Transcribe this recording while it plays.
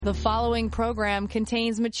The following program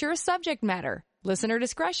contains mature subject matter. Listener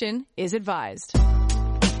discretion is advised. The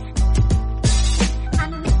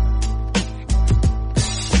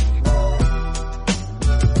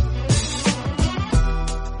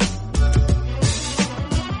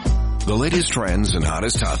latest trends and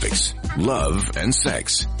hottest topics, love and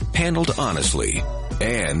sex, handled honestly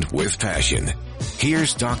and with passion.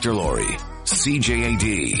 Here's Dr. Laurie,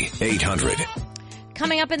 CJAD 800.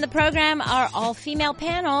 Coming up in the program, our all-female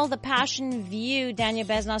panel, The Passion View. Daniel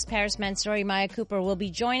Besnos, Paris Mansouri, Maya Cooper will be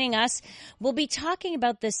joining us. We'll be talking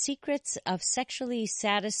about the secrets of sexually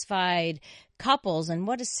satisfied couples and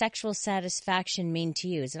what does sexual satisfaction mean to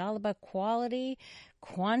you? Is it all about quality,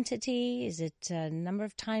 quantity? Is it a number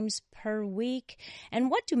of times per week? And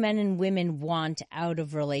what do men and women want out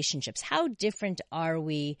of relationships? How different are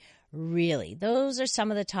we really? Those are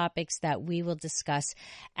some of the topics that we will discuss.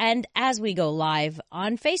 And as we go live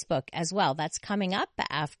on Facebook as well, that's coming up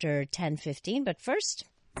after 10:15. But first,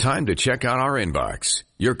 time to check out our inbox.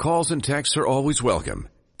 Your calls and texts are always welcome.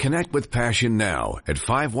 Connect with Passion now at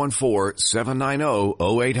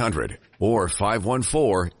 514-790-0800 or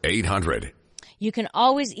 514-800. You can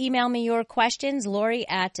always email me your questions, Laurie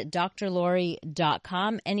at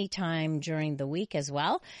drlaurie.com, anytime during the week as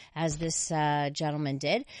well, as this gentleman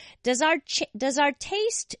did. Does our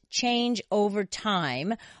taste change over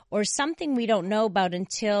time, or something we don't know about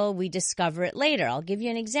until we discover it later? I'll give you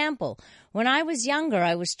an example. When I was younger,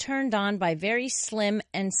 I was turned on by very slim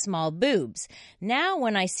and small boobs. Now,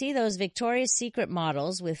 when I see those Victoria's Secret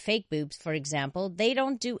models with fake boobs, for example, they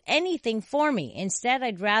don't do anything for me. Instead,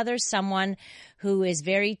 I'd rather someone who is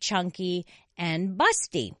very chunky and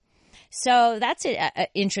busty. So that's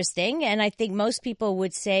interesting, and I think most people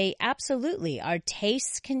would say absolutely. Our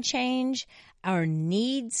tastes can change. Our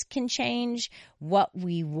needs can change. What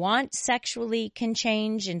we want sexually can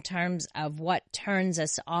change in terms of what turns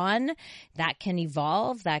us on. That can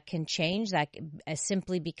evolve. That can change. That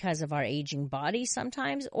simply because of our aging body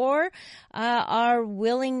sometimes, or our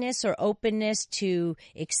willingness or openness to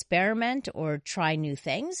experiment or try new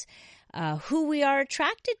things. Who we are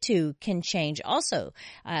attracted to can change also.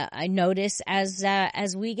 I notice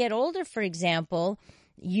as we get older, for example,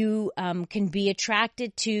 you can be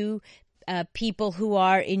attracted to people who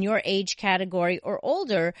are in your age category or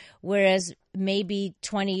older, whereas maybe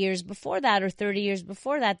 20 years before that or 30 years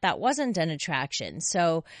before that, that wasn't an attraction.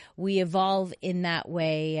 So we evolve in that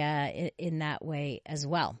way as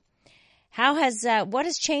well. What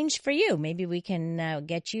has changed for you? Maybe we can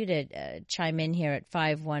get you to chime in here at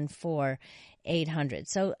 514-800.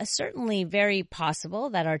 So certainly very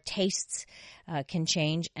possible that our tastes can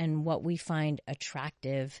change and what we find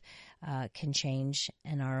attractive can change,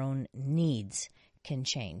 and our own needs can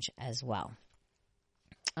change as well.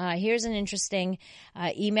 Here's an interesting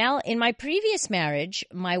email. In my previous marriage,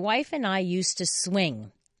 my wife and I used to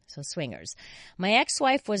swing. So swingers. My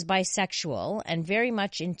ex-wife was bisexual and very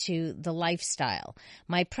much into the lifestyle.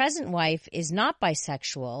 My present wife is not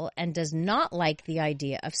bisexual and does not like the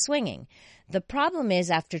idea of swinging. The problem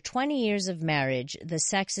is, after 20 years of marriage, the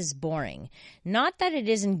sex is boring. Not that it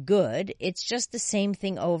isn't good, it's just the same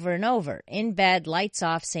thing over and over. In bed, lights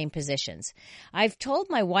off, same positions. I've told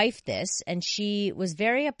my wife this, and she was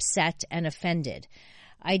very upset and offended.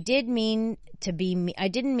 I didn't mean to be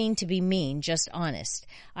mean, just honest.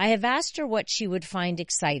 I have asked her what she would find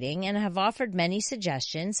exciting and have offered many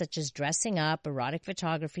suggestions, such as dressing up, erotic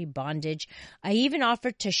photography, bondage. I even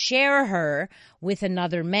offered to share her with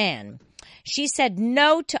another man. She said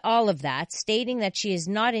no to all of that, stating that she is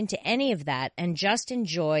not into any of that and just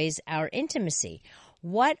enjoys our intimacy.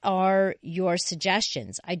 What are your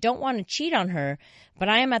suggestions? I don't want to cheat on her, but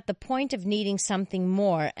I am at the point of needing something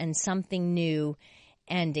more and something new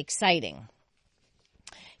and exciting.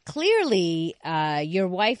 Clearly, your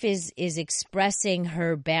wife is expressing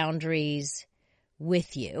her boundaries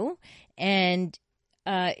with you, and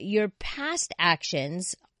your past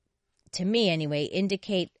actions, to me anyway,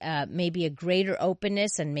 indicate maybe a greater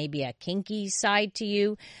openness and maybe a kinky side to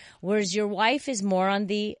you, whereas your wife is more on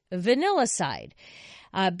the vanilla side.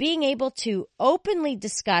 Being able to openly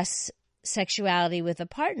discuss sexuality with a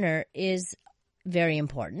partner is very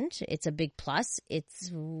important. It's a big plus. It's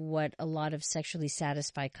what a lot of sexually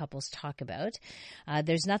satisfied couples talk about.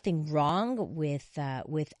 There's nothing wrong with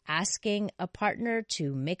asking a partner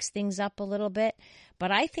to mix things up a little bit,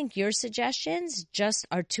 but I think your suggestions just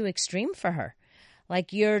are too extreme for her.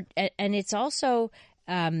 And it's also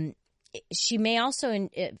she may also,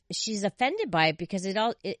 she's offended by it because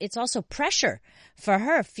it's also pressure for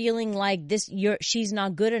her, feeling like she's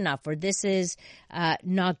not good enough, or this is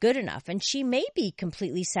not good enough. And she may be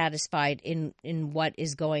completely satisfied in what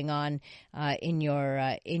is going on in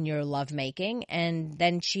your lovemaking. And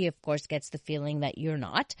then she, of course, gets the feeling that you're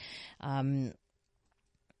not.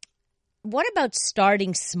 What about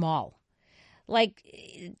starting small? Like,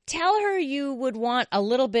 tell her you would want a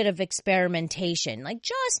little bit of experimentation, like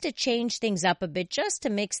just to change things up a bit, just to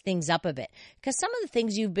mix things up a bit. Because some of the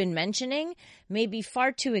things you've been mentioning may be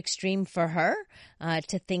far too extreme for her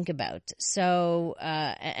to think about. So,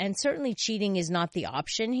 and certainly cheating is not the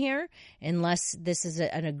option here, unless this is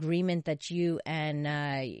an agreement that you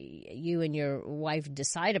and your wife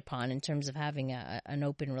decide upon in terms of having an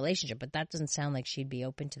open relationship. But that doesn't sound like she'd be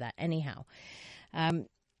open to that anyhow.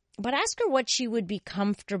 But ask her what she would be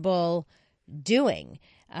comfortable doing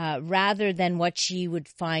rather than what she would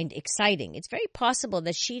find exciting. It's very possible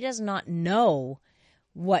that she does not know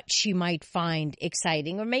what she might find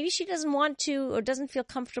exciting, or maybe she doesn't want to or doesn't feel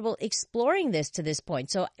comfortable exploring this to this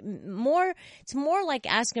point. So it's more like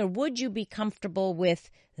asking her, would you be comfortable with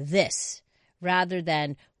this, rather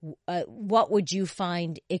than what would you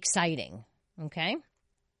find exciting? Okay?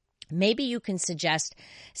 Maybe you can suggest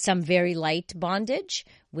some very light bondage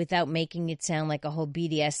without making it sound like a whole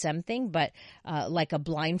BDSM thing, but like a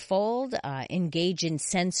blindfold, engage in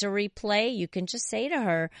sensory play. You can just say to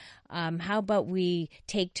her, how about we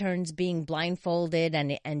take turns being blindfolded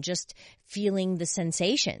and just feeling the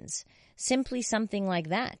sensations? Simply something like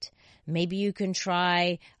that. Maybe you can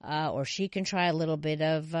try, or she can try a little bit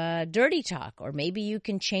of dirty talk, or maybe you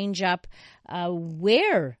can change up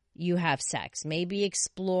where you have sex. Maybe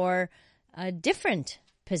explore different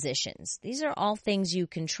positions. These are all things you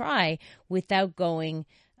can try without going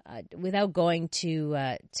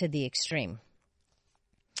to the extreme.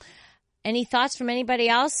 Any thoughts from anybody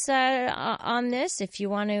else on this? If you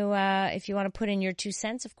want to put in your 2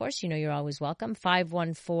 cents, of course, you're always welcome.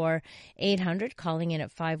 514-800, calling in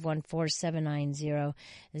at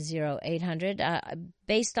 514-790-0800.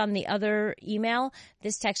 Based on the other email,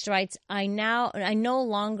 this texter writes, I no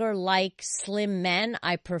longer like slim men.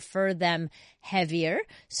 I prefer them heavier.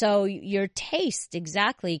 So your taste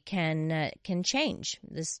exactly can change.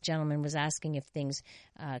 This gentleman was asking if things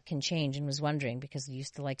can change, and was wondering, because he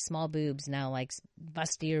used to like small boobs, now likes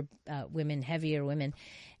bustier women, heavier women.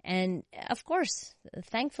 And of course,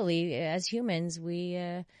 thankfully, as humans,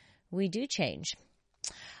 we do change.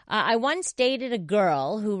 I once dated a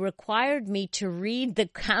girl who required me to read the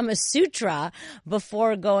Kama Sutra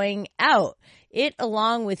before going out. It,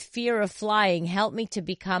 along with fear of flying, helped me to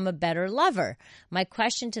become a better lover. My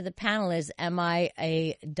question to the panel is, am I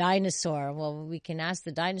a dinosaur? Well, we can ask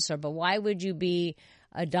the dinosaur, but why would you be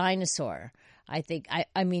a dinosaur?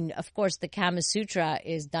 I mean, of course, the Kama Sutra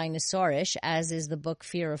is dinosaurish, as is the book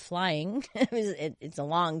Fear of Flying. It's a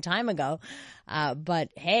long time ago.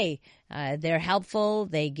 But hey, they're helpful.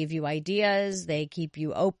 They give you ideas. They keep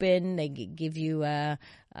you open. They give you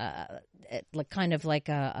kind of like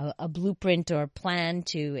a blueprint or plan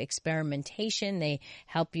to experimentation. They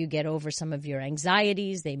help you get over some of your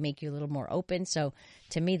anxieties. They make you a little more open. So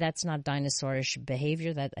to me, that's not dinosaurish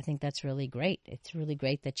behavior. I think that's really great. It's really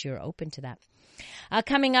great that you're open to that.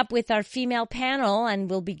 Coming up with our female panel, and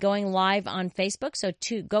we'll be going live on Facebook. So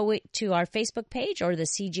to go to our Facebook page, or the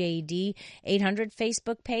CJAD 800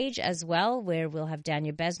 Facebook page as well, where we'll have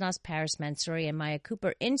Danya Beznos, Paris Mansouri, and Maya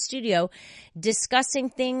Cooper in studio discussing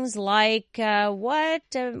things like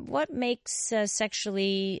what makes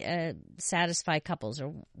sexually satisfied couples,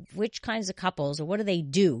 or which kinds of couples, or what do they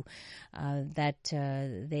do that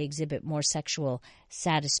they exhibit more sexual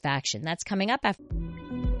satisfaction. That's coming up after.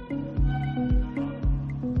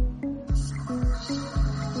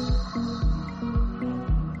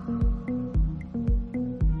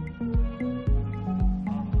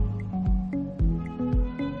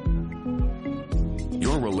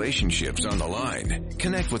 Relationships on the line.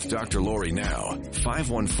 Connect with Dr. Laurie now.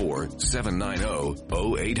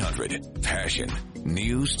 514-790-0800. Passion.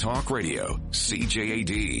 News Talk Radio.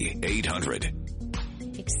 CJAD 800.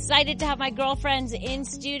 Excited to have my girlfriends in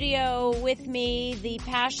studio with me. The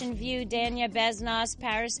Passion View, Danya Beznos,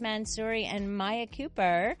 Paris Mansouri, and Maya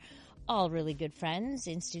Cooper. All really good friends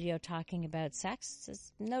in studio talking about sex.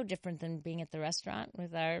 It's no different than being at the restaurant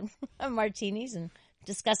with our martinis and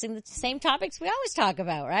discussing the same topics we always talk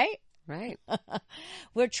about, right? Right.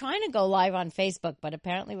 We're trying to go live on Facebook, but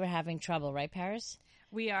apparently we're having trouble, right, Paris?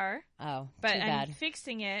 We are. Oh, but too bad. I'm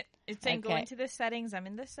fixing it. It's saying go into the settings. I'm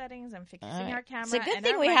in the settings. I'm fixing our camera. It's a good and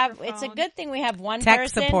thing our we have. microphone. It's a good thing we have one Tech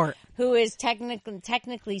person support. who is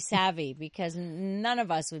technically savvy, because none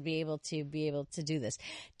of us would be able to do this.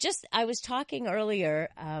 Just, I was talking earlier.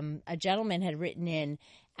 A gentleman had written in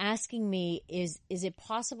asking me, is it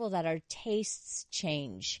possible that our tastes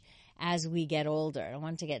change as we get older? I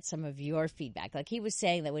want to get some of your feedback. Like, he was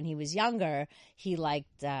saying that when he was younger, he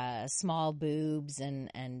liked small boobs and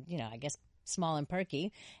I guess small and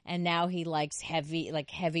perky, and now he likes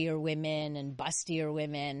heavier women and bustier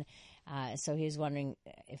women. So he was wondering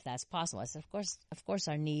if that's possible. I said, of course,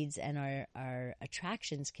 our needs and our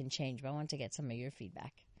attractions can change. But I want to get some of your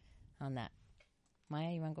feedback on that.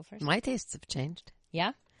 Maya, you want to go first? My tastes have changed.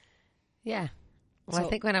 Yeah. Yeah. Well, I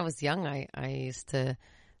think when I was young, I used to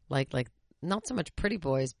like not so much pretty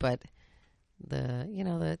boys, but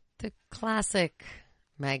the classic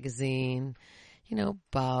magazine,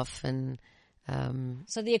 Buff and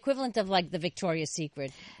so the equivalent of like the Victoria's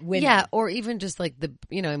Secret women. Yeah, or even just like the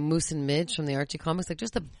Moose and Midge from the Archie comics, like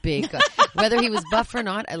just a big whether he was buff or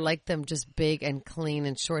not, I liked them just big and clean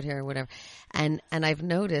and short hair or whatever. And I've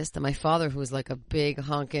noticed that my father, who was like a big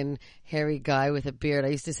honking hairy guy with a beard, I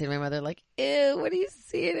used to say to my mother, like, ew, what do you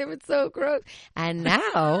see in him? It's so gross. And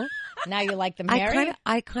now now you like them hairy?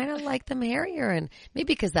 I kind of like them hairier, and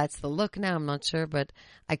maybe because that's the look now, I'm not sure, but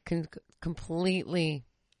I can completely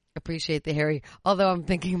appreciate the hairy. Although I'm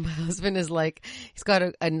thinking my husband is like, he's got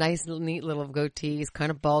a nice, neat little goatee. He's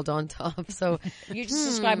kind of bald on top. So you just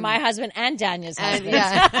described my husband and Danya's husband.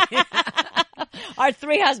 Yeah. Our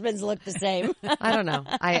three husbands look the same. I don't know.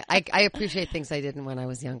 I appreciate things I didn't when I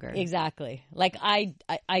was younger. Exactly. Like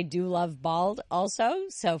I do love bald also.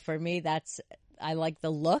 So for me, I like the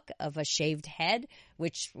look of a shaved head,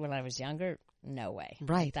 which when I was younger, no way.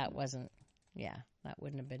 Right. That wasn't. Yeah. That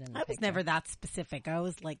wouldn't have been in the I was picture. never that specific. I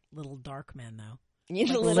was like little dark men, though. You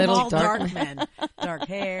Like little small dark dark men. Dark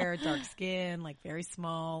hair, dark skin, like very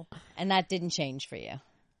small. And that didn't change for you?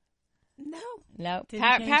 No. Didn't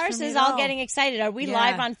change Paris for me is at all all. getting excited. Are we Yeah.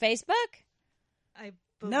 live on Facebook? I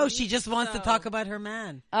No, she believe just wants to so. talk about her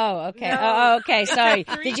man. Oh, okay. No. Oh, okay. Sorry.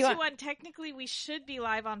 Three, Did you? 2, 1. Technically, we should be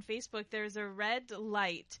live on Facebook. There's a red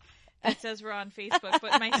light that says we're on Facebook,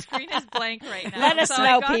 but my screen is blank right now. Let us So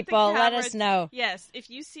I know, got the people. Let camera- us know. Yes, if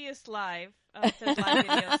you see us live, it says live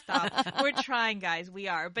video stop. We're trying, guys. We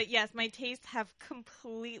are. But yes, my tastes have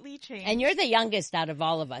completely changed. And you're the youngest out of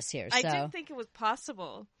all of us here, so I didn't think it was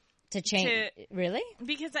possible. to change. Really?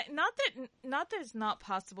 Because not that it's not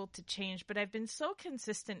possible to change, but I've been so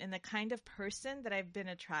consistent in the kind of person that I've been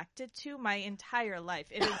attracted to my entire life.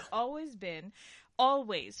 It has always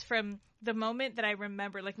from the moment that I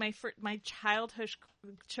remember, like my childhood,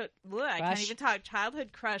 I can't even talk.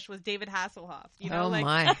 Childhood crush was David Hasselhoff. Oh, like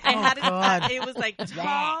my. I had God. it was like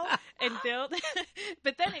tall and built,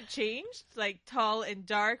 but then it changed, like tall and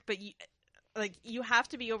dark, but you have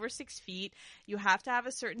to be over 6 feet. You have to have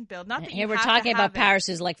a certain build. Not that Here you we're have talking to about have it. Paris,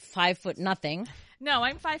 who's like 5 foot nothing. No,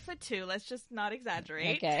 I'm 5'2". Let's just not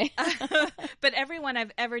exaggerate. Okay. But everyone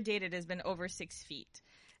I've ever dated has been over 6 feet.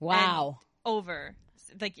 Wow. And over.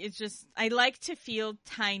 Like, it's just, I like to feel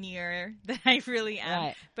tinier than I really am.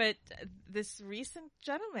 Right. But this recent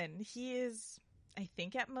gentleman, he is, I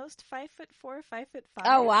think at most 5'4", 5'5".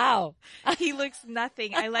 Oh, wow. He looks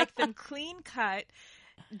nothing. I like them clean cut,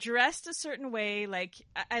 dressed a certain way. Like,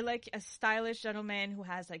 I like a stylish gentleman who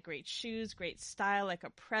has like great shoes, great style, like a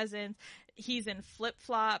presence. He's in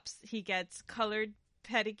flip-flops. He gets colored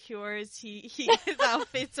pedicures. His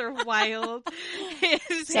outfits are wild.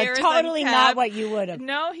 His So hair is totally unkept. not what you would have.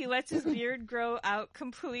 No, he lets his beard grow out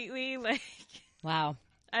completely. Like, Wow.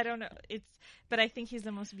 I don't know. But I think he's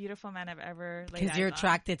the most beautiful man I've ever laid Because you're eyes on.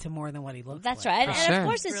 attracted to more than what he looks That's like. right. And sure. of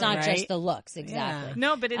course, it's Really, not right? just the looks. Exactly.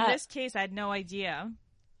 No, but in Uh, this case, I had no idea.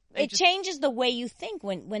 It changes the way you think.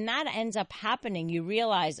 When that ends up happening, you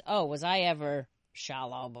realize, oh, was I ever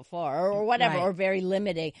shallow before or whatever, Right. or very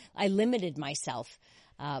limiting. I limited myself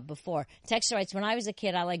before. Texter writes, when I was a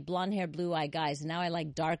kid, I liked blonde hair, blue eye guys. And now I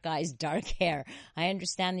like dark eyes, dark hair. I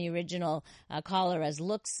understand the original caller as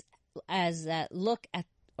look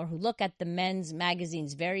at the men's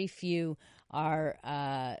magazines. Very few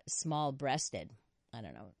are small breasted. I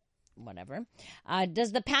don't know. Whatever.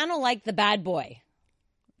 Does the panel like the bad boy?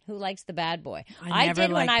 Who likes the bad boy? I never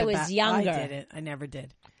did when liked I the was younger. I did it. I never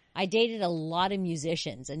did. I dated a lot of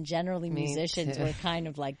musicians, and generally Me musicians too. were kind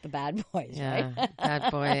of like the bad boys, Yeah, right?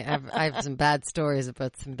 bad boy. I have some bad stories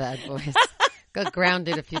about some bad boys. Got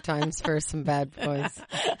grounded a few times for some bad boys.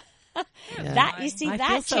 Yeah. That you see, I that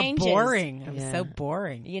feel so changes. boring. I'm Yeah. so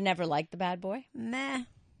boring. You never liked the bad boy? Nah.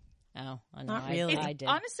 Oh, I know. Not really. I did.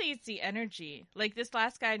 Honestly, it's the energy. Like this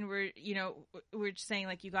last guy, and we're just saying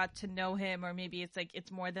like you got to know him, or maybe it's like it's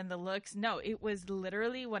more than the looks. No, it was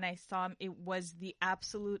literally when I saw him, it was the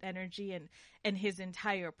absolute energy and his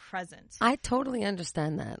entire presence. I totally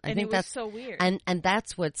understand that. I And think it was that's so weird. and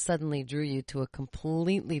that's what suddenly drew you to a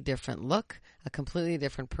completely different look, a completely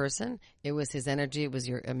different person. It was his energy. It was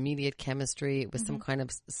your immediate chemistry. It was some kind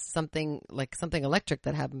of something electric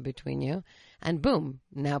that happened between you. And boom,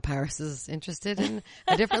 now Paris is interested in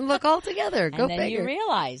a different look altogether. Go and then figure. you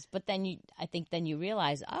realize, I think you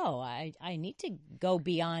realize, oh, I need to go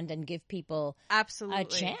beyond and give people Absolutely. a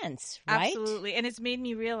chance, right? Absolutely. And it's made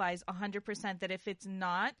me realize 100% that if it's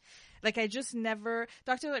not, like I just never,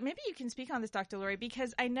 Dr. Laurie, maybe you can speak on this, Dr. Laurie,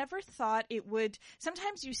 because I never thought it would,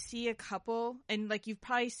 sometimes you see a couple and like you've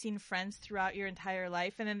probably seen friends throughout your entire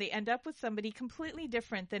life and then they end up with somebody completely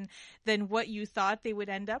different than what you thought they would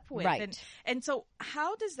end up with. Right. And so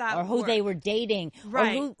how does that Or who work? they were dating,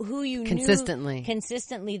 Right. or who you Consistently. knew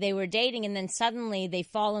consistently they were dating, and then suddenly they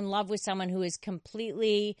fall in love with someone who is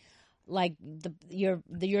completely like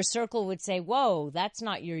your circle would say, whoa, that's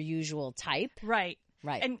not your usual type. Right.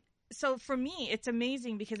 Right. And so for me, it's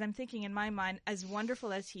amazing because I'm thinking in my mind, as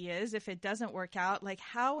wonderful as he is, if it doesn't work out, like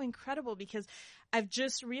how incredible, because I've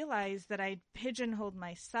just realized that I pigeonholed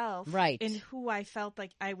myself Right. in who I felt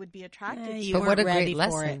like I would be attracted to. You But weren't what a ready great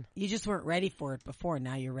for lesson. it. You just weren't ready for it before.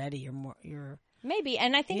 Now you're ready. You're Maybe,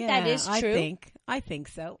 and I think that is true. I think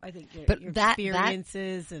so. I think your, But your that-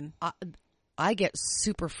 experiences and I get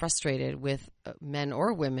super frustrated with men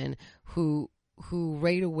or women who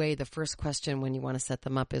right away the first question when you want to set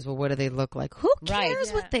them up is, well, what do they look like? Who Right. cares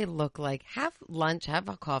Yeah. what they look like? Have lunch, have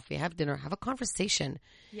a coffee, have dinner, have a conversation,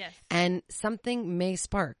 Yes. and something may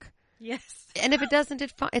spark. Yes. And if it doesn't,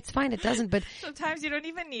 it's fine. It doesn't. But Sometimes you don't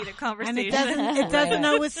even need a and conversation. it doesn't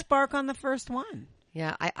always spark on the first one.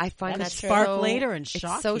 yeah, I find That's that true. Spark so, later and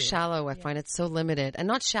shock it's so you. shallow. I find it so limited, and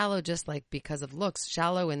not shallow just like because of looks.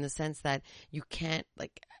 Shallow in the sense that you can't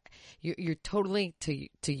like. You're totally,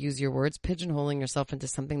 to use your words, pigeonholing yourself into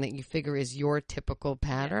something that you figure is your typical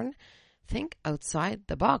pattern. Think outside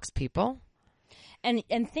the box, people. And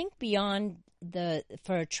think beyond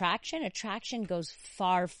for attraction. Attraction goes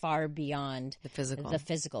far, far beyond The physical. the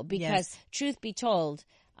physical. Because Yes. truth be told,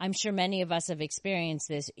 I'm sure many of us have experienced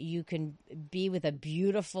this. You can be with a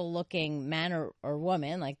beautiful looking man or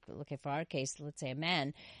woman, like okay, for our case, let's say a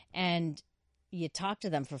man, and you talk to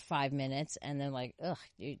them for 5 minutes and they're like, ugh,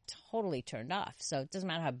 you're totally turned off. So it doesn't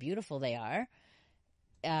matter how beautiful they are.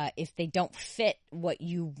 If they don't fit what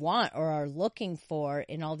you want or are looking for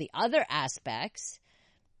in all the other aspects,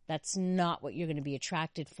 that's not what you're going to be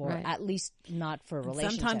attracted for, Right. at least not for a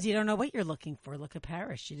relationship. Sometimes you don't know what you're looking for. Look at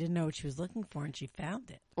Paris. She didn't know what she was looking for, and she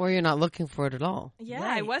found it. Or you're not looking for it at all. Yeah,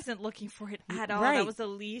 Right. I wasn't looking for it at all. Right. That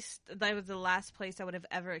was the last place I would have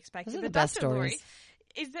ever expected. Those are the But best Dr. Laurie,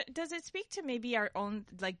 stories. does it speak to maybe our own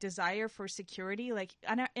like desire for security? Like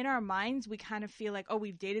in our minds, we kind of feel like, oh,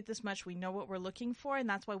 we've dated this much, we know what we're looking for, and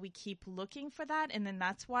that's why we keep looking for that, and then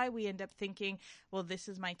that's why we end up thinking, well, this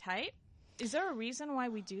is my type. Is there a reason why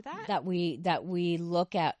we do that? that we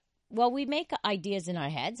look at. Well, we make ideas in our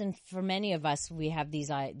heads, and for many of us, we have these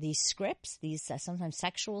scripts, these sometimes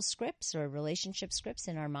sexual scripts or relationship scripts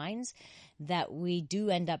in our minds that we do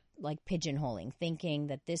end up like pigeonholing, thinking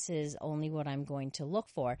that this is only what I'm going to look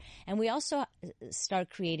for. And we also start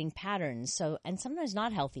creating patterns, and sometimes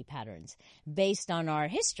not healthy patterns, based on our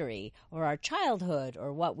history or our childhood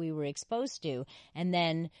or what we were exposed to. And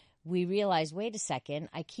then we realize, wait a second,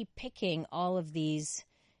 I keep picking all of these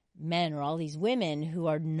men or all these women who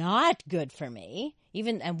are not good for me.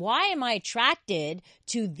 And why am I attracted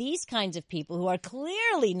to these kinds of people who are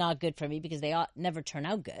clearly not good for me because they never turn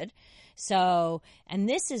out good? So, and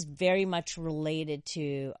this is very much related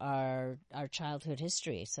to our childhood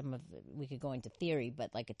history. We could go into theory,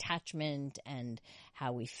 but like attachment and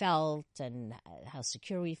how we felt and how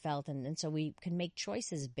secure we felt. And so we can make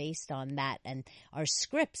choices based on that. And our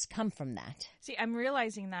scripts come from that. See, I'm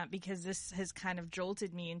realizing that because this has kind of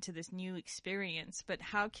jolted me into this new experience. But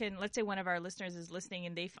how can, let's say one of our listeners is listening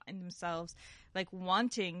and they find themselves like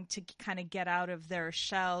wanting to kind of get out of their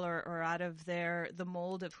shell or out of the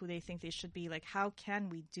mold of who they think they should be. Like, how can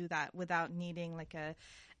we do that without needing like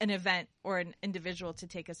an event or an individual to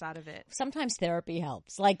take us out of it? Sometimes therapy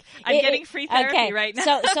helps. Like I'm getting free therapy right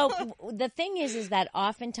now. So the thing is that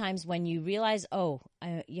oftentimes when you realize,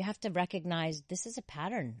 you have to recognize this is a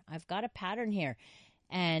pattern. I've got a pattern here.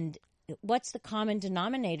 And what's the common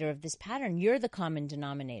denominator of this pattern? You're the common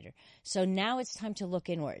denominator. So now it's time to look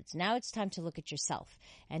inwards. Now it's time to look at yourself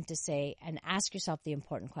and to say and ask yourself the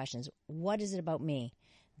important questions. What is it about me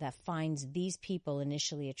that finds these people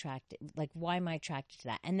initially attractive. Like, why am I attracted to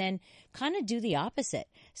that? And then kind of do the opposite.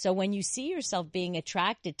 So when you see yourself being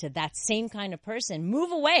attracted to that same kind of person,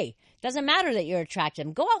 move away. Doesn't matter that you're attracted to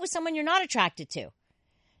them. Go out with someone you're not attracted to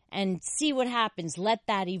and see what happens. Let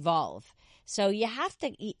that evolve. So you have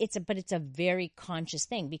to, but it's a very conscious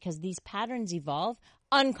thing because these patterns evolve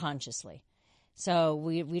unconsciously. So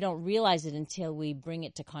we don't realize it until we bring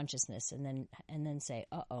it to consciousness and then say,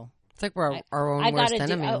 uh-oh. It's like we're our own worst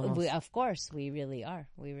enemy. Of course, we really are.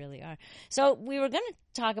 We really are. So we were going to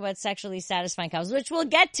talk about sexually satisfying couples, which we'll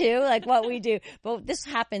get to, like what we do. But this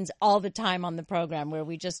happens all the time on the program where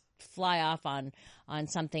we just fly off on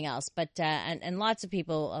something else. But and lots of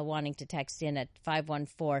people are wanting to text in at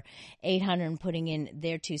 514-800 and putting in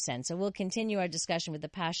their 2 cents. So we'll continue our discussion with the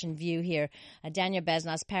Passion View here. Dania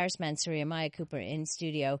Besnas, Paris Mansouri, and Maya Cooper in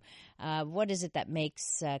studio. What is it that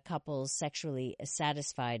makes couples sexually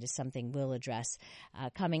satisfied is something we'll address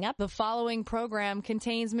coming up. The following program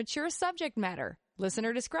contains mature subject matter.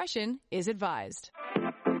 Listener discretion is advised.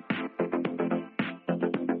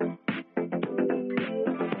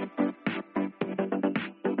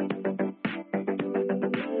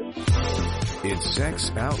 It's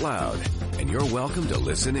Sex Out Loud, and you're welcome to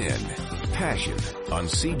listen in. Passion on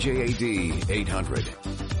CJAD 800.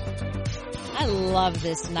 I love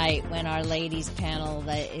this night when our ladies panel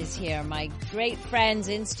that is here. My great friends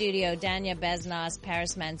in studio, Dania Besnas,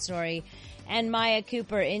 Paris Mansouri, and Maya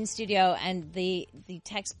Cooper in studio, and the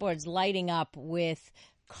text boards lighting up with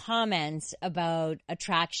comments about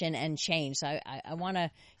attraction and change. So I want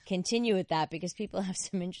to continue with that because people have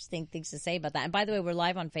some interesting things to say about that. And by the way, we're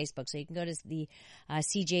live on Facebook, so you can go to the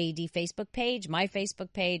CJAD Facebook page, my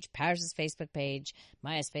Facebook page, Paris's Facebook page,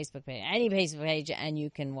 Maya's Facebook page, any Facebook page, and you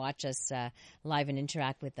can watch us live and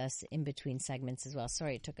interact with us in between segments as well.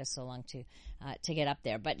 Sorry it took us so long to get up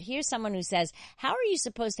there. But here's someone who says, how are you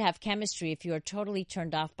supposed to have chemistry if you are totally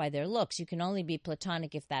turned off by their looks? You can only be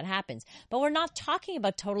platonic if that happens. But we're not talking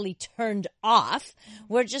about totally turned off.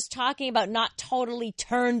 We're just talking about not totally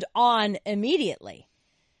turned on immediately.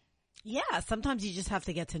 Yeah, sometimes you just have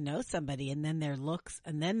to get to know somebody, and then their looks,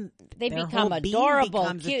 and then they their become whole adorable,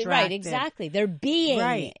 being cute. Right, exactly. They're being,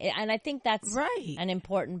 right. And I think that's right. an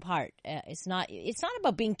important part. It's not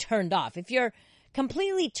about being turned off. If you're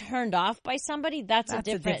completely turned off by somebody, that's a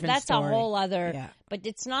different that's story. A whole other. Yeah. But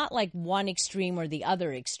it's not like one extreme or the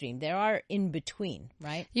other extreme. There are in between,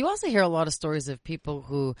 right? You also hear a lot of stories of people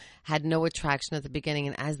who had no attraction at the beginning,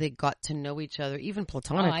 and as they got to know each other, even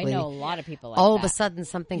platonically, I know a lot of people like all that. of a sudden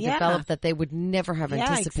something developed that they would never have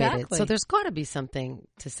anticipated. Exactly. So there's got to be something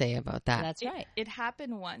to say about that. That's right. It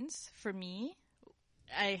happened once for me.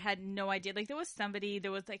 I had no idea. Like, there was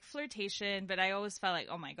like flirtation, but I always felt like,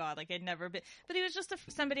 oh my God, like I'd never been. But he was just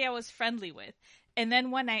somebody I was friendly with. And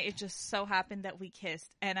then one night it just so happened that we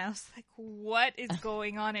kissed. And I was like, what is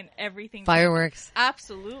going on? And everything. Fireworks.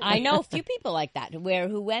 Absolutely. I know a few people like that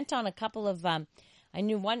who went on a couple of, I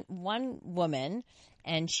knew one woman,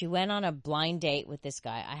 and she went on a blind date with this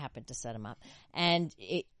guy. I happened to set him up. And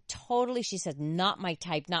totally, she said, not my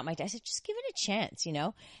type. I said, just give it a chance, you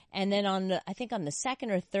know? And then I think on the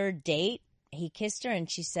second or third date, he kissed her,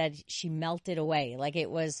 and she said she melted away. Like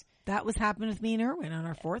it was. That was happening with me and Erwin on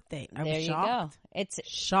our 4th date. I was shocked. There you go. It's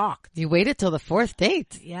shocked. You waited till the 4th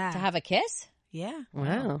date. Yeah. To have a kiss? Yeah.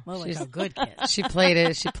 Wow. Well, like a good kiss. She played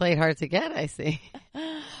hard to get, I see.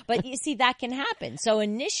 But you see, that can happen. So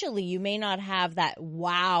initially, you may not have that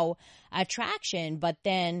wow attraction, but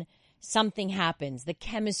then something happens. The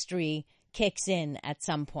chemistry kicks in at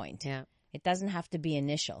some point. Yeah. It doesn't have to be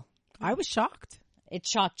initial. I was shocked. It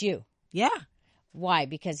shocked you. Yeah. Why?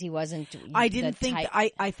 Because he wasn't. I didn't think.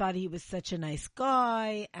 I thought he was such a nice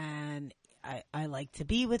guy, and I liked to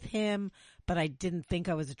be with him, but I didn't think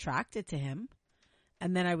I was attracted to him.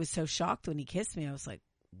 And then I was so shocked when he kissed me. I was like,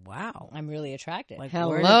 "Wow, I'm really attracted." Like,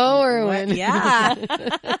 hello, Erwin. Yeah.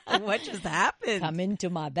 What just happened? Come into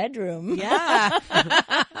my bedroom. Yeah.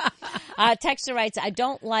 Texter writes, I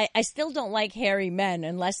still don't like hairy men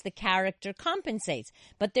unless the character compensates.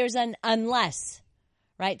 But there's an unless,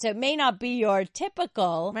 right? So it may not be your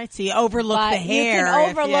typical. Right, so you overlook the hair. You can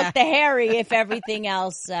overlook the hairy if everything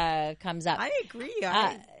else comes up. I agree.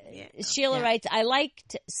 Sheila writes, I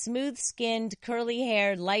liked smooth-skinned,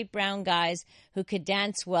 curly-haired, light brown guys who could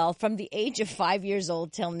dance well from the age of 5 years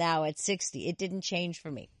old till now at 60. It didn't change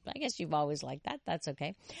for me. I guess you've always liked that. That's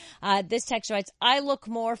okay. This text writes, I look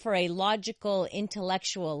more for a logical,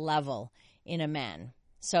 intellectual level in a man.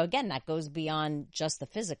 So again, that goes beyond just the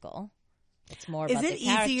physical. It's more about the character.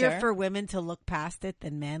 Is it easier for women to look past it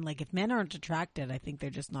than men? Like, if men aren't attracted, I think they're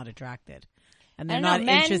just not attracted. And they're not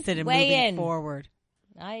interested in moving forward.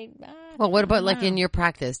 Well, what about like in your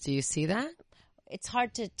practice? Do you see that? It's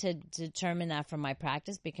hard to determine that from my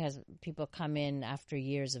practice because people come in after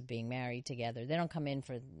years of being married together. They don't come in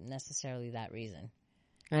for necessarily that reason.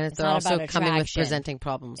 And they're also coming with presenting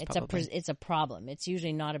problems. It's a problem. It's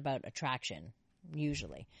usually not about attraction,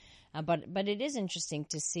 usually. But it is interesting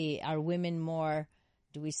to see, are women more,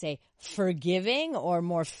 do we say, forgiving or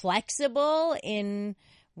more flexible in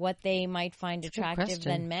what they might find attractive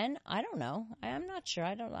than men? I don't know. I'm not sure.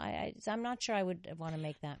 I'm not sure I would want to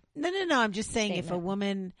make that. No. I'm just saying statement. If a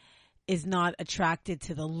woman is not attracted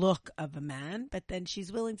to the look of a man, but then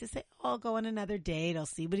she's willing to say, I'll go on another date. I'll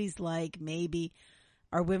see what he's like. Maybe.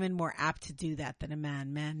 Are women more apt to do that than a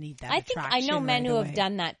man? Men need that attraction. I know men right who away. have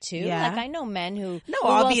done that too. Yeah. Like I know men who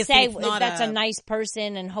will say that's a nice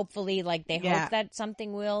person, and hopefully, like they hope that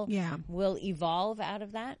something will evolve out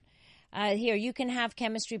of that. Here, you can have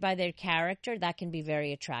chemistry by their character. That can be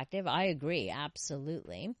very attractive. I agree,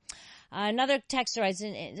 absolutely. Another texter writes,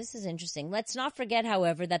 this is interesting. Let's not forget,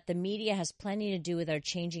 however, that the media has plenty to do with our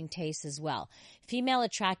changing tastes as well. Female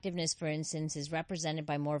attractiveness, for instance, is represented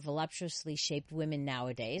by more voluptuously shaped women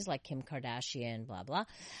nowadays, like Kim Kardashian, blah, blah,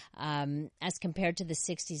 as compared to the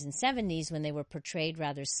 60s and 70s when they were portrayed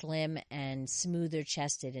rather slim and smoother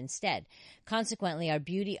chested instead. Consequently, our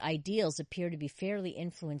beauty ideals appear to be fairly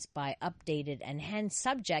influenced by updated and hence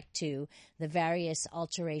subject to the various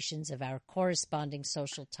alterations of our corresponding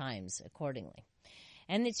social times accordingly.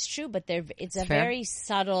 And it's true, but it's a very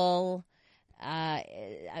subtle,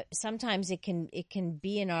 sometimes it can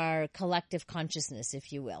be in our collective consciousness,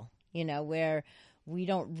 if you will, where we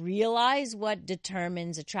don't realize what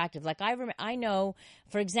determines attractive. Like I know,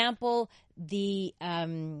 for example, the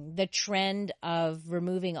trend of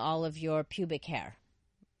removing all of your pubic hair,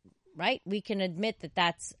 right? We can admit that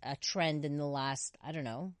that's a trend in the last,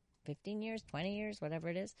 15 years, 20 years, whatever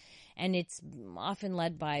it is. And it's often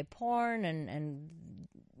led by porn and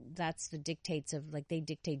that's the dictates of, like, they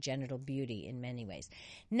dictate genital beauty in many ways.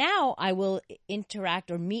 Now I will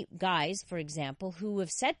interact or meet guys, for example, who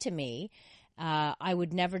have said to me, I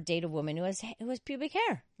would never date a woman who has pubic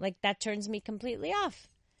hair. Like, that turns me completely off.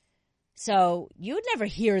 So you would never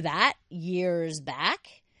hear that years back.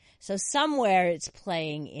 So somewhere it's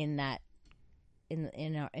playing in that,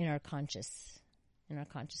 in our consciousness.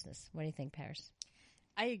 What do you think, Paris?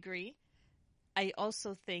 I agree. I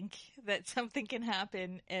also think that something can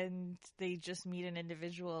happen and they just meet an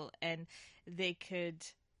individual and they could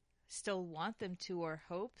still want them to or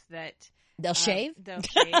hope that they'll shave. But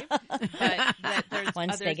that there's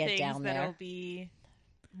Once other they get things down there, that'll be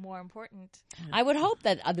more important. I would hope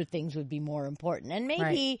that other things would be more important. And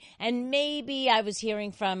maybe I was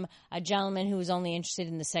hearing from a gentleman who was only interested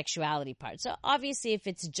in the sexuality part. So obviously if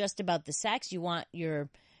it's just about the sex, you want your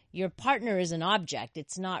partner is an object.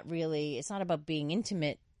 It's not about being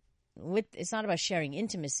intimate it's not about sharing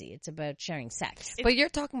intimacy. It's about sharing sex. But you're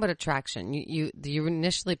talking about attraction. You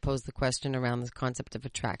initially posed the question around the concept of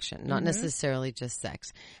attraction, not necessarily just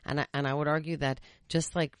sex. And I would argue that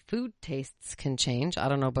just like food tastes can change, I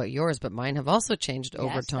don't know about yours, but mine have also changed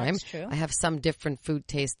over time. That's true. I have some different food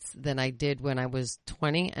tastes than I did when I was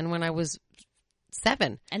 20 and when I was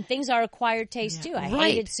 7. And things are acquired taste too. I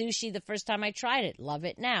hated sushi the first time I tried it. Love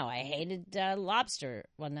it now. I hated lobster.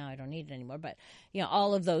 Well, now I don't eat it anymore. But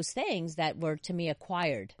all of those things that were to me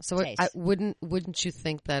acquired. So wouldn't you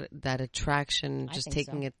think that attraction, just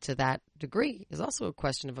taking it to that degree, is also a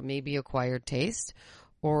question of a maybe acquired taste,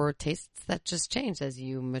 or tastes that just change as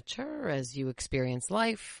you mature, as you experience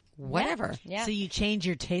life, whatever. Yeah. So you change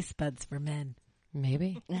your taste buds for men.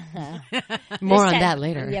 Maybe. More on that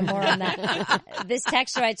later. Yeah, more on that. This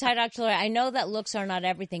texter writes, "Hi, Dr. Laurie. I know that looks are not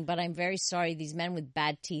everything, but I'm very sorry. These men with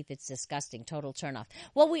bad teeth, it's disgusting. Total turnoff."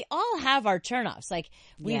 Well, we all have our turnoffs. Like,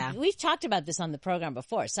 we've talked about this on the program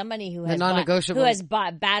before. Somebody who has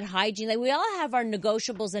bad hygiene. Like, we all have our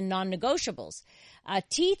negotiables and non-negotiables.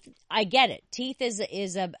 Teeth, I get it. Teeth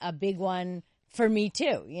is a big one. For me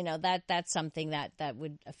too, that's something that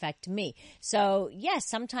would affect me. So yes,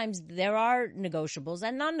 sometimes there are negotiables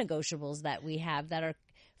and non-negotiables that we have that are,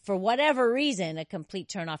 for whatever reason, a complete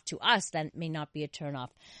turnoff to us that may not be a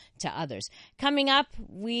turnoff to others. Coming up,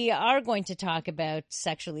 we are going to talk about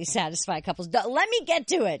sexually satisfied couples. Let me get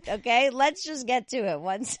to it, okay? Let's just get to it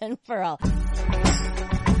once and for all.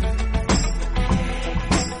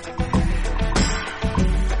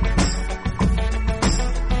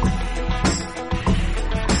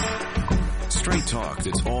 Straight talk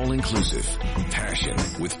that's all-inclusive. Passion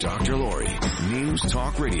with Dr. Laurie. News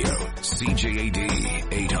Talk Radio.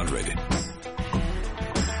 CJAD 800.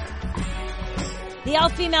 The The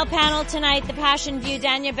all-female panel tonight, The Passion View,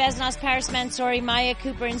 Danya Beznos, Paris Mansouri, Maya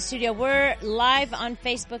Cooper in studio. We're live on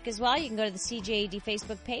Facebook as well. You can go to the CJAD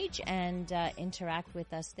Facebook page and interact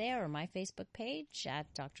with us there, or my Facebook page at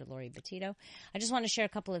Dr. Laurie Betito. I just want to share a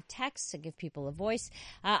couple of texts to give people a voice.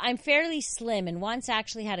 I'm fairly slim and once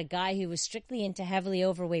actually had a guy who was strictly into heavily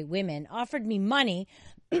overweight women, offered me money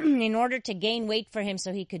in order to gain weight for him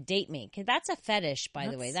so he could date me. 'Cause that's a fetish, by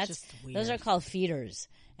the way. Just weird. Those are called feeders.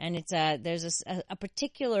 And it's there's a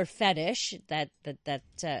particular fetish that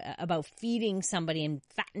about feeding somebody and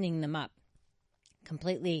fattening them up.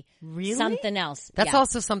 Completely something else. That's Yeah.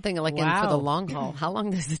 also something like in for the Wow. long haul. How long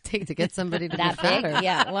does it take to get somebody to That be fatter? big?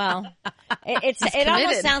 Yeah. Well, it almost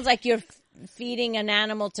committed. sounds like you're feeding an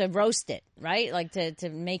animal to roast it, right? Like to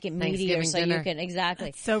make it meatier Thanksgiving so you dinner. can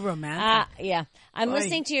exactly. So romantic. Yeah. I'm Oy.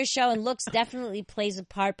 listening to your show, and looks definitely plays a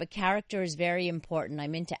part, but character is very important.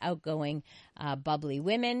 I'm into outgoing, bubbly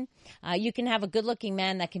women. You can have a good-looking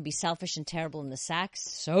man that can be selfish and terrible in the sack.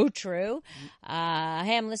 So true. Hey,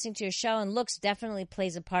 I'm listening to your show, and looks definitely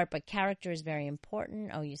plays a part, but character is very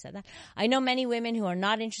important. Oh, you said that. I know many women who are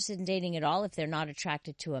not interested in dating at all if they're not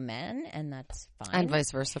attracted to a man, and that's fine. And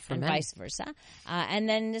vice versa for And men. vice versa. And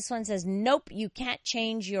then this one says, nope, you can't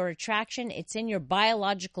change your attraction. It's in your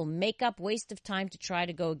biological makeup. Waste of time to try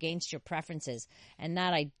to go against your preferences. And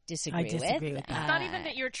that I disagree with. with that. It's not even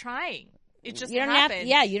that you're trying. It just You don't happens.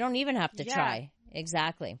 you don't even have to try.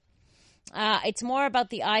 Exactly. It's more about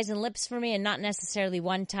the eyes and lips for me and not necessarily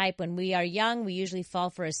one type. When we are young, we usually fall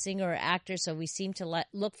for a singer or actor, so we seem to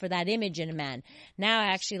look for that image in a man. Now I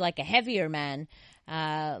actually like a heavier man.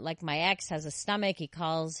 Like my ex has a stomach. He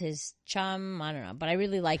calls his chum. I don't know, but I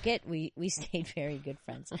really like it. We stayed very good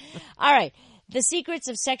friends. All right. The secrets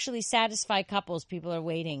of sexually satisfied couples. People are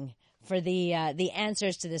waiting for the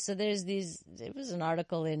answers to this. So there's these. It was an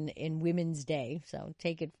article in Women's Day, so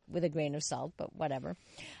take it with a grain of salt, but whatever.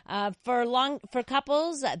 For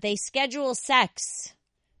couples, they schedule sex.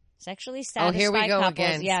 Sexually satisfied here we go couples.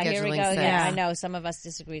 again, Yeah, here we scheduling go. sex. Yeah, I know some of us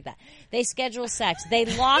disagree with that. They schedule sex. They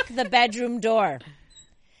lock the bedroom door.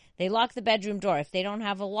 They lock the bedroom door. If they don't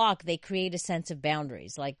have a lock, they create a sense of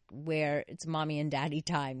boundaries, like where it's mommy and daddy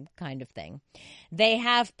time kind of thing. They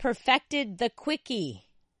have perfected the quickie.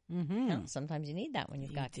 Mm-hmm. Well, sometimes you need that when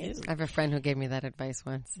you've got kids. I have a friend who gave me that advice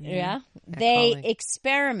once. Yeah. A They colleague.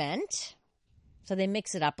 experiment. So they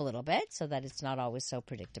mix it up a little bit so that it's not always so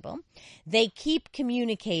predictable. They keep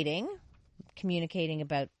communicating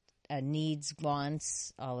about needs,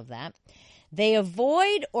 wants, all of that. They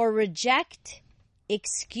avoid or reject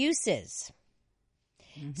excuses.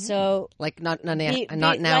 Mm-hmm. So Like not now. like,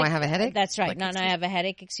 I have a headache. That's right. Like, Not now I have a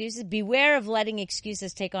headache. Excuses. Beware of letting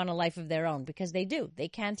excuses take on a life of their own, because they do. They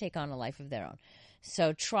can take on a life of their own.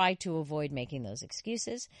 So try to avoid making those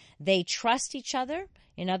excuses. They trust each other.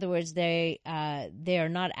 In other words, they are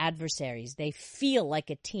not adversaries. They feel like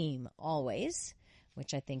a team always,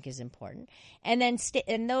 which I think is important. And then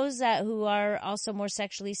and those who are also more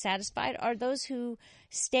sexually satisfied are those who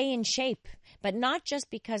stay in shape, but not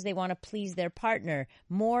just because they want to please their partner,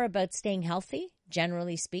 more about staying healthy,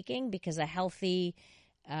 generally speaking, because a healthy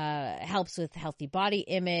helps with healthy body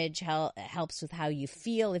image, helps with how you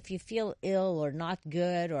feel. If you feel ill or not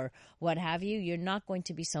good or what have you, you're not going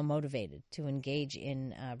to be so motivated to engage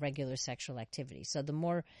in regular sexual activity. So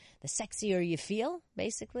the sexier you feel,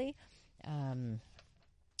 basically,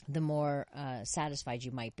 the more satisfied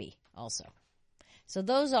you might be also. So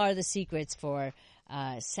those are the secrets for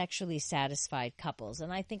sexually satisfied couples.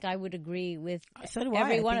 And I think I would agree with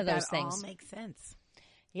every one of those things. All makes sense.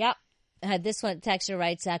 Yep. This one, texter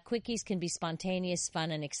writes, quickies can be spontaneous,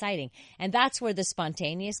 fun, and exciting. And that's where the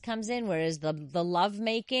spontaneous comes in, whereas the love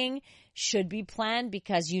making should be planned,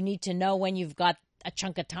 because you need to know when you've got a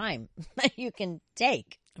chunk of time that you can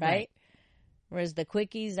take, right? Whereas the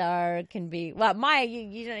quickies can be, well, Maya,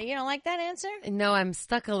 you don't like that answer? No, I'm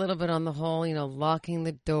stuck a little bit on the whole, locking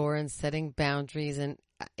the door and setting boundaries, and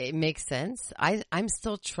it makes sense. I'm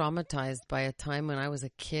still traumatized by a time when I was a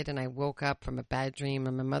kid and I woke up from a bad dream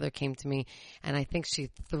and my mother came to me and I think she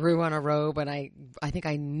threw on a robe, and I think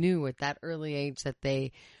I knew at that early age that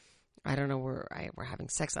they, I don't know, were having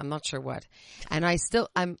sex. I'm not sure what. And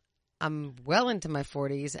I'm well into my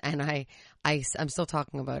 40s and I'm still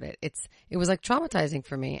talking about it. It was like traumatizing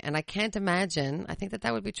for me, and I can't imagine. I think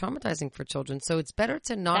that would be traumatizing for children. So it's better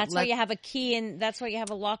to not. That's why you have a key, and that's why you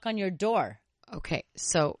have a lock on your door. Okay,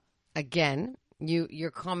 so again, your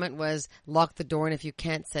comment was lock the door, and if you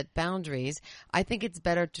can't set boundaries, I think it's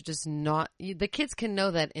better to just not. The kids can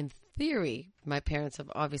know that in theory, my parents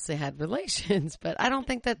have obviously had relations, but I don't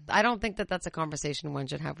think that that's a conversation one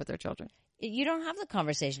should have with their children. You don't have the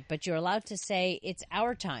conversation, but you're allowed to say it's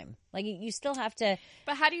our time. Like you still have to.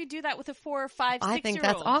 But how do you do that with a 4 or 5, 6-year-old? I think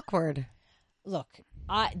that's awkward. Look,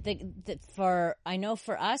 I know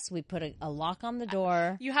for us, we put a lock on the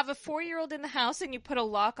door. You have a 4-year-old in the house and you put a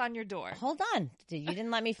lock on your door. Hold on. You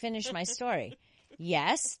didn't let me finish my story.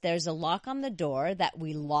 Yes, there's a lock on the door that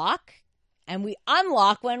we lock and we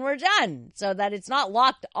unlock when we're done so that it's not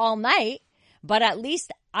locked all night, but at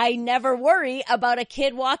least I never worry about a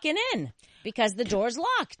kid walking in because the door's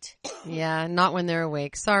locked. Yeah, not when they're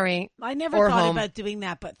awake. Sorry. I never thought about doing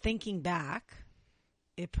that, but thinking back,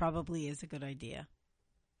 it probably is a good idea.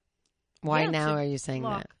 Why now are you saying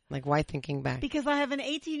lock. that? Like, why thinking back? Because I have an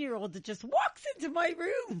 18-year-old that just walks into my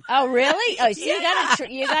room. Oh, really? Oh, so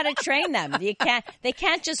you gotta train them. They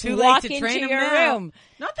can't just Too walk late to into train your now. room.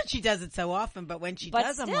 Not that she does it so often, but when she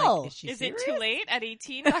does, still. I'm like, is Is it it too late at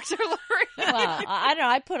 18, Dr. Laurie? Well, I don't know.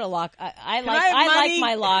 I put a lock. I have like money?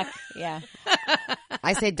 my lock. Yeah.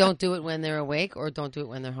 I say don't do it when they're awake or don't do it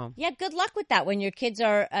when they're home. Yeah, good luck with that when your kids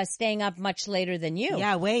are staying up much later than you.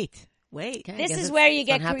 Yeah, wait. Okay, This is where you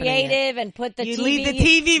get creative and put the You TV. leave the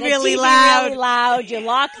TV really loud. Really loud. You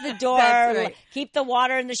lock the door. That's right. Keep the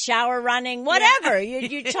water in the shower running. Whatever.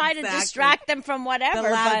 You try to Exactly. distract them from whatever.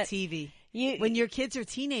 The loud but TV. You, When your kids are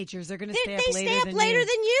teenagers, they're going to stay up they later stay up than later you.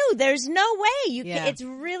 than you. There's no way. You Yeah. can, it's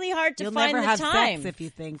really hard to You'll find never the have time. sex if you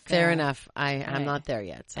think. Fair enough. I'm Right. not there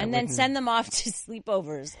yet. So And then send them off to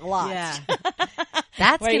sleepovers a lot. Yeah.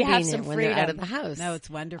 That's where you have convenient some when they're out of freedom. the house. No, it's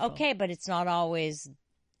wonderful. Okay, but it's not always.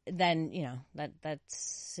 Then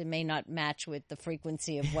it may not match with the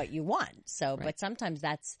frequency of what you want. So, but sometimes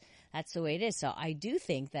that's the way it is. So I do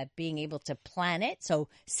think that being able to plan it, so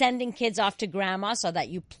sending kids off to grandma so that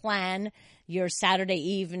you plan your Saturday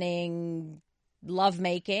evening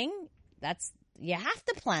lovemaking, you have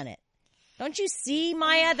to plan it. Don't you see,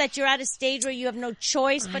 Maya, that you're at a stage where you have no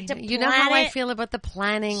choice but to plan it? You know how I feel about the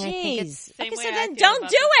planning. Jeez. I think it's Same Okay, way so I then feel don't about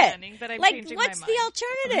do the it. planning, but I'm Like, changing what's my the mind.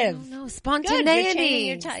 alternative? no Good, you're spontaneity. changing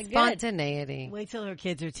your time. Good. Spontaneity. Wait till her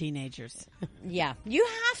kids are teenagers. Yeah, you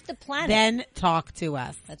have to plan it. Then talk to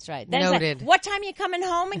us. That's right. Noted. What time you coming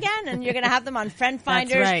home again? And you're going to have them on Friend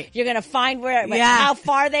Finders. right. You're going to find Yeah. how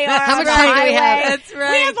far they are. How on much the time do we highway. have? That's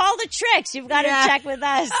right. We have all the tricks. You've got Yeah. to check with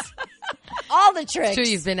us. All the tricks. Sure,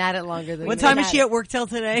 you've been at it longer than What me. time is she at work till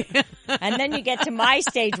today? And then you get to my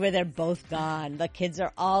stage where they're both gone. The kids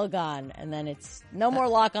are all gone, and then it's no more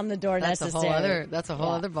lock on the door That's necessary. a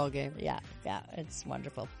whole other ball game. Yeah, it's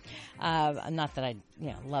wonderful. Not that I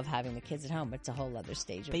love having the kids at home, but it's a whole other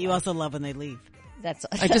stage. But you also love when they leave. That's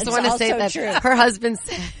I just want to say that true. her husband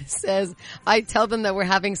says, I tell them that we're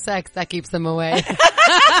having sex. That keeps them away.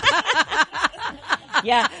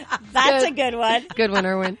 Yeah, that's a good one. Good one,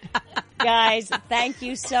 Erwin. Guys, thank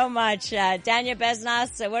you so much. Dania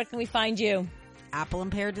Besnas, where can we find you? Apple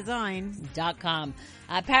and Pear Design. .com.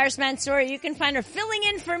 Paris Mansouri, you can find her filling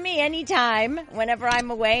in for me anytime, whenever I'm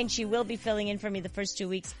away, and she will be filling in for me the first 2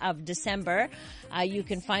 weeks of December. You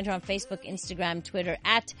can find her on Facebook, Instagram, Twitter,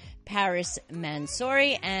 at Paris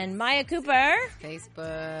Mansouri. And Maya Cooper.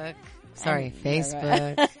 Facebook.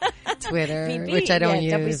 Facebook, Twitter, PP, which I don't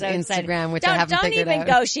don't be use, so excited. Instagram, which I haven't don't figured even out.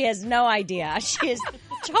 go. She has no idea. She has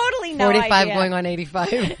totally no 45 idea. going on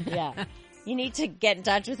 85. Yeah. You need to get in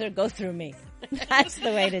touch with her. Go through me. That's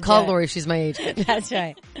the way to Call do it. Laurie. She's my agent. That's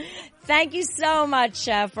right. Thank you so much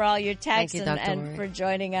for all your texts Thank you, Dr. and Laurie. for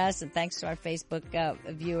joining us. And thanks to our Facebook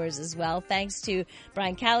viewers as well. Thanks to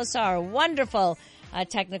Brian Calasar, our wonderful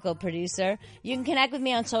technical producer. You can connect with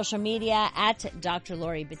me on social media at Dr.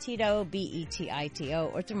 Laurie Betito,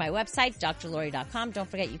 Betito, or through my website, drlaurie.com. Don't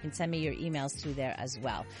forget you can send me your emails through there as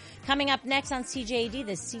well. Coming up next on CJAD,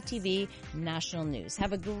 the CTV National News.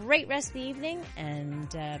 Have a great rest of the evening, and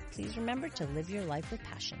please remember to live your life with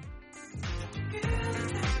passion.